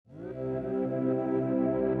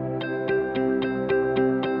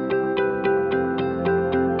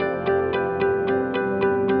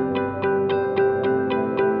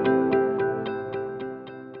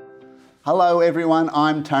Hello everyone,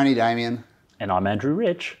 I'm Tony Damian. And I'm Andrew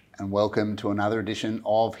Rich. And welcome to another edition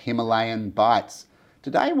of Himalayan Bites.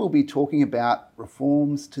 Today we'll be talking about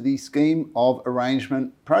reforms to the scheme of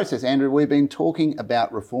arrangement process. Andrew, we've been talking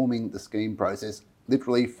about reforming the scheme process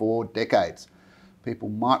literally for decades. People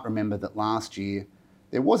might remember that last year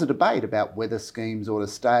there was a debate about whether schemes ought to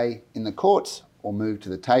stay in the courts or move to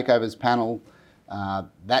the takeovers panel.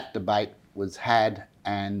 That debate was had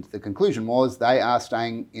and the conclusion was they are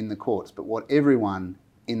staying in the courts. But what everyone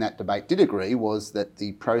in that debate did agree was that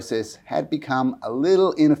the process had become a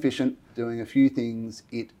little inefficient, doing a few things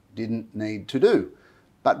it didn't need to do.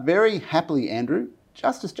 But very happily, Andrew,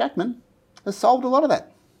 Justice Jackman has solved a lot of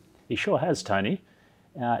that. He sure has, Tony.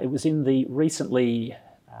 It was in the recently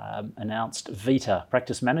announced VITA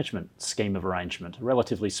practice management scheme of arrangement, a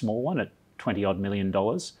relatively small one at $20 million.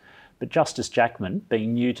 But Justice Jackman,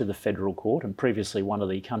 being new to the federal court and previously one of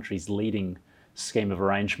the country's leading scheme of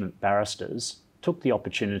arrangement barristers, took the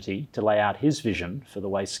opportunity to lay out his vision for the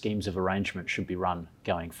way schemes of arrangement should be run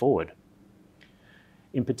going forward.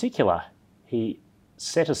 In particular, he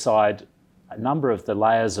set aside a number of the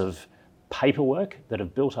layers of paperwork that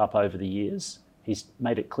have built up over the years. He's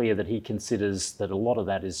made it clear that he considers that a lot of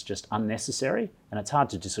that is just unnecessary, and it's hard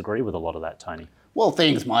to disagree with a lot of that, Tony. Well,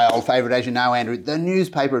 things, my old favourite, as you know, Andrew, the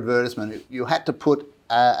newspaper advertisement. You had to put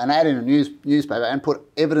an ad in a newspaper and put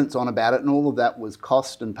evidence on about it, and all of that was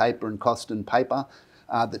cost and paper and cost and paper.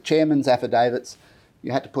 The chairman's affidavits,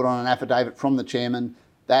 you had to put on an affidavit from the chairman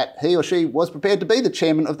that he or she was prepared to be the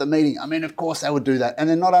chairman of the meeting. I mean, of course they would do that. And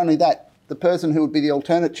then not only that, the person who would be the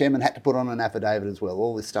alternate chairman had to put on an affidavit as well.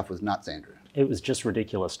 All this stuff was nuts, Andrew. It was just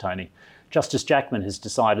ridiculous, Tony. Justice Jackman has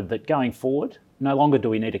decided that going forward, no longer do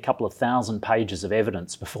we need a couple of thousand pages of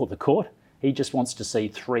evidence before the court. He just wants to see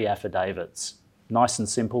 3 affidavits. Nice and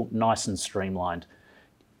simple, nice and streamlined.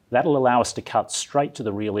 That'll allow us to cut straight to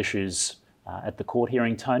the real issues at the court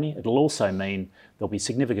hearing, Tony. It'll also mean there'll be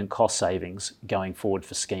significant cost savings going forward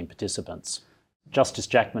for scheme participants. Justice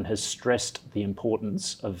Jackman has stressed the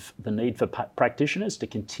importance of the need for practitioners to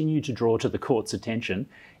continue to draw to the court's attention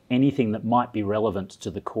anything that might be relevant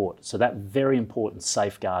to the court. So that very important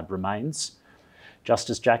safeguard remains.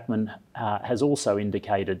 Justice Jackman has also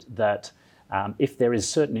indicated that if there is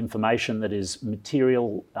certain information that is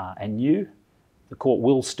material and new, the court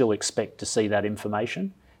will still expect to see that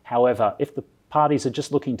information. However, if the parties are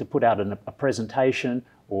just looking to put out a presentation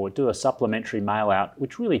or do a supplementary mail out,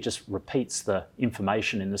 which really just repeats the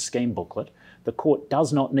information in the scheme booklet, the court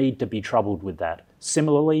does not need to be troubled with that.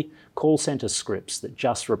 Similarly, call centre scripts that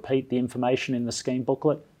just repeat the information in the scheme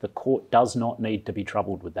booklet, the court does not need to be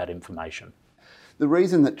troubled with that information. The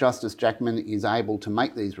reason that Justice Jackman is able to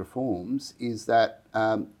make these reforms is that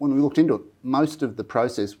when we looked into it, most of the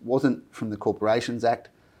process wasn't from the Corporations Act,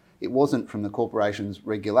 it wasn't from the corporation's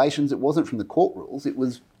regulations, it wasn't from the court rules, it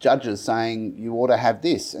was judges saying you ought to have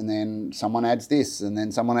this, and then someone adds this, and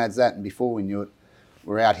then someone adds that, and before we knew it,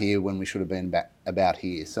 we're out here when we should have been about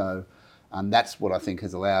here. So that's what I think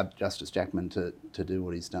has allowed Justice Jackman to do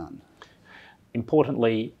what he's done.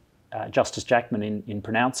 Importantly, Justice Jackman, in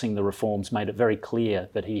pronouncing the reforms, made it very clear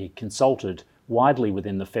that he consulted widely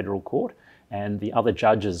within the federal court, and the other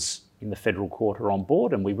judges in the federal court are on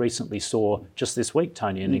board. And we recently saw, just this week,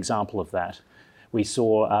 Tony, an example of that. We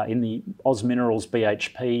saw in the Oz Minerals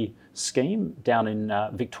BHP scheme down in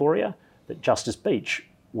Victoria that Justice Beach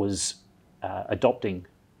was adopting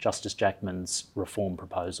Justice Jackman's reform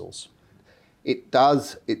proposals. It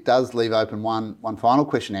does leave open one final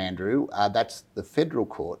question, Andrew. That's the federal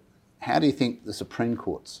court. How do you think the Supreme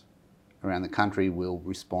Courts around the country will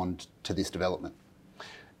respond to this development?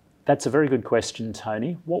 That's a very good question,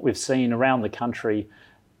 Tony. What we've seen around the country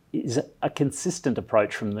is a consistent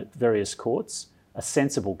approach from the various courts, a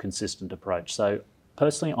sensible, consistent approach. So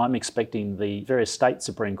personally, I'm expecting the various state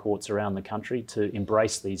Supreme Courts around the country to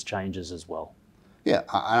embrace these changes as well. Yeah,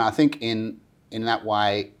 and I think in that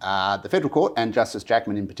way, the federal court and Justice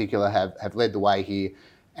Jackman in particular have led the way here,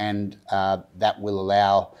 and that will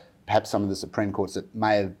allow perhaps some of the Supreme Courts that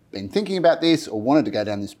may have been thinking about this or wanted to go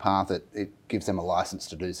down this path, it gives them a licence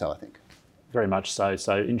to do so, I think. Very much so.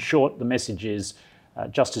 So in short, the message is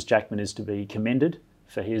Justice Jackman is to be commended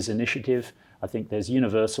for his initiative. I think there's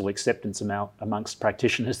universal acceptance amongst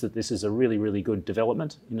practitioners that this is a really, really good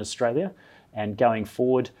development in Australia. And going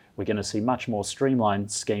forward, we're going to see much more streamlined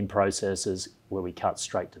scheme processes where we cut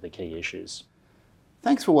straight to the key issues.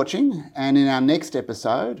 Thanks for watching, and in our next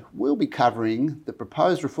episode, we'll be covering the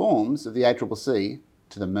proposed reforms of the ACCC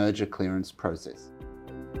to the merger clearance process.